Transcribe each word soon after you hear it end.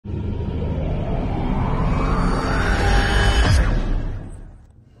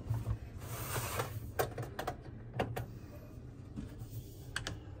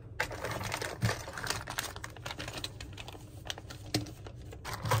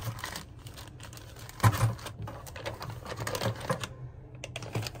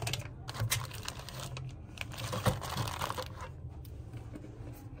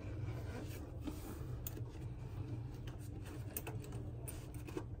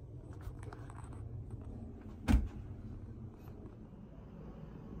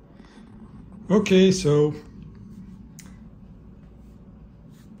Okay, so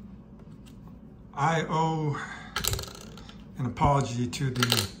I owe an apology to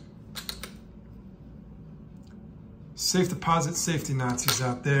the safe deposit safety Nazis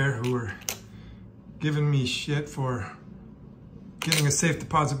out there who are giving me shit for getting a safe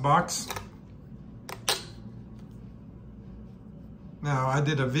deposit box. Now, I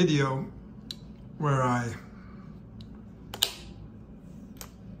did a video where I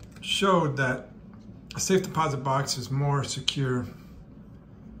showed that a safe deposit box is more secure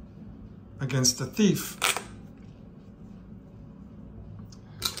against a thief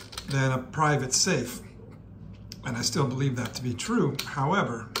than a private safe. And I still believe that to be true.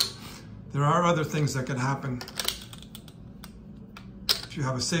 However, there are other things that could happen if you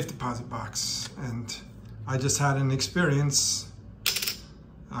have a safe deposit box. And I just had an experience.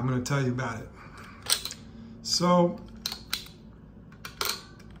 I'm going to tell you about it. So,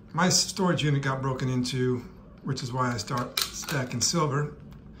 my storage unit got broken into, which is why I start stacking silver,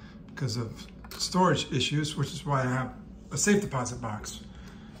 because of storage issues, which is why I have a safe deposit box.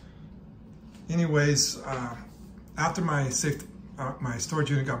 Anyways, after my storage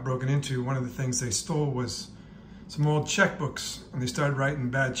unit got broken into, one of the things they stole was some old checkbooks, and they started writing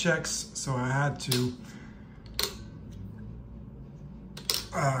bad checks, so I had to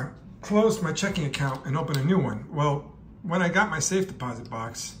close my checking account and open a new one. Well, when I got my safe deposit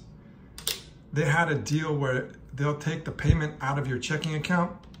box, they had a deal where they'll take the payment out of your checking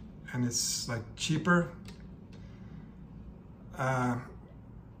account, and it's like cheaper,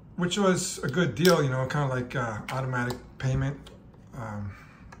 which was a good deal, you know, kind of like automatic payment.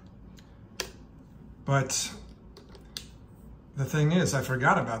 But the thing is, I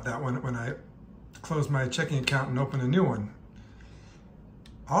forgot about that when I closed my checking account and opened a new one.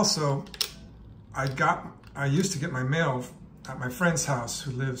 Also, I used to get my mail at my friend's house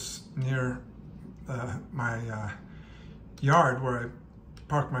who lives near my yard where I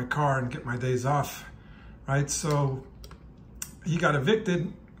park my car and get my days off, right? So he got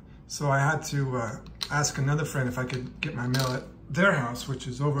evicted, so I had to ask another friend if I could get my mail at their house, which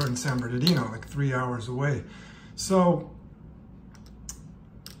is over in San Bernardino, like 3 hours away. So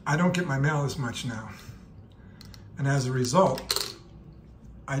I don't get my mail as much now. And as a result,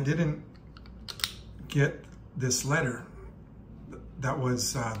 I didn't get this letter that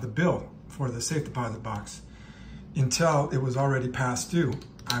was the bill for the safe deposit box until it was already past due.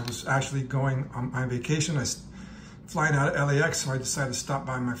 I was actually going on my vacation. I was flying out of LAX, so I decided to stop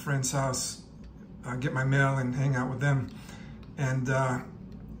by my friend's house, get my mail and hang out with them. And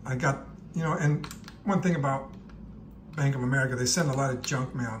I got, you know, and one thing about Bank of America, they send a lot of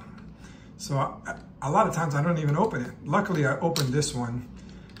junk mail. So a lot of times I don't even open it. Luckily, I opened this one,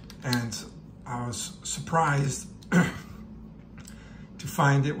 and I was surprised to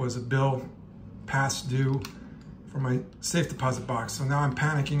find it was a bill past due for my safe deposit box. So now I'm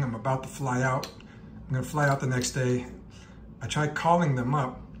panicking. I'm about to fly out. I'm gonna fly out the next day. I tried calling them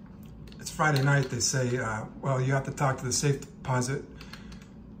up. It's Friday night. They say, well, you have to talk to the safe deposit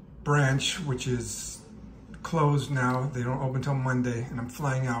branch, which is closed now. They don't open till Monday, and I'm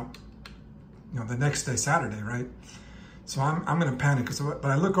flying out, you know, the next day, Saturday, right? So I'm gonna panic. But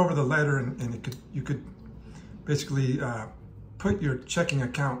I look over the letter, and you could basically put your checking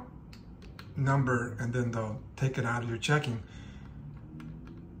account number, and then they'll take it out of your checking.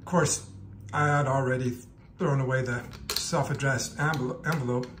 Of course, I had already thrown away the self-addressed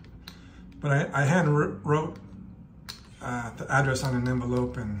envelope, but I hand wrote the address on an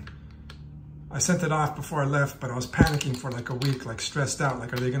envelope, and I sent it off before I left, but I was panicking for like a week, like stressed out,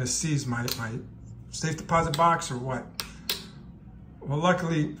 like, are they gonna seize my safe deposit box or what? Well,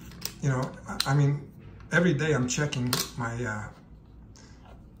 luckily, you know, I mean, every day I'm checking my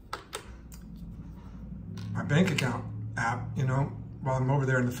my bank account app, you know, while I'm over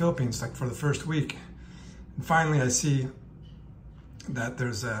there in the Philippines, like for the first week. And finally I see that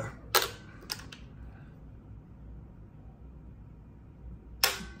there's a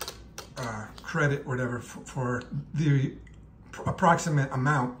credit or whatever for the approximate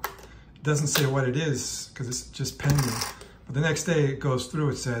amount. It doesn't say what it is because it's just pending. But the next day it goes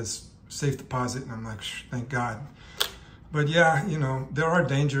through, it says safe deposit, and I'm like, thank God. But yeah, you know, there are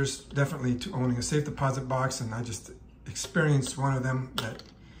dangers definitely to owning a safe deposit box, and I just experienced one of them that,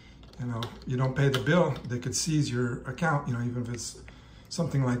 you know, you don't pay the bill, they could seize your account, you know, even if it's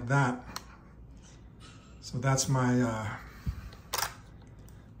something like that. So that's my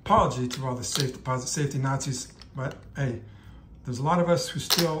apology to all the safe deposit safety Nazis. But hey, there's a lot of us who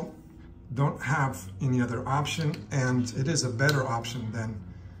still don't have any other option, and it is a better option than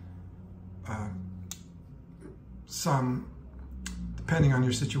some, depending on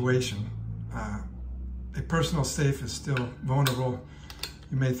your situation. a personal safe is still vulnerable.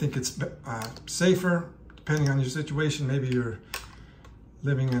 You may think it's safer, depending on your situation. Maybe you're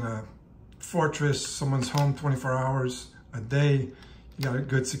living in a fortress, someone's home 24 hours a day. You got a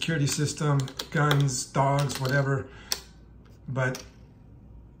good security system, guns, dogs, whatever. But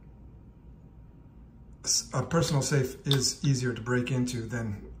a personal safe is easier to break into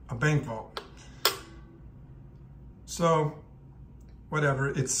than a bank vault. So, whatever,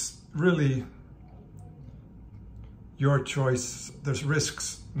 it's really your choice. There's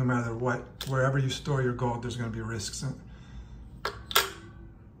risks no matter what. Wherever you store your gold, there's going to be risks.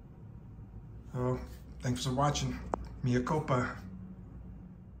 So, thanks for watching. Mea Culpa.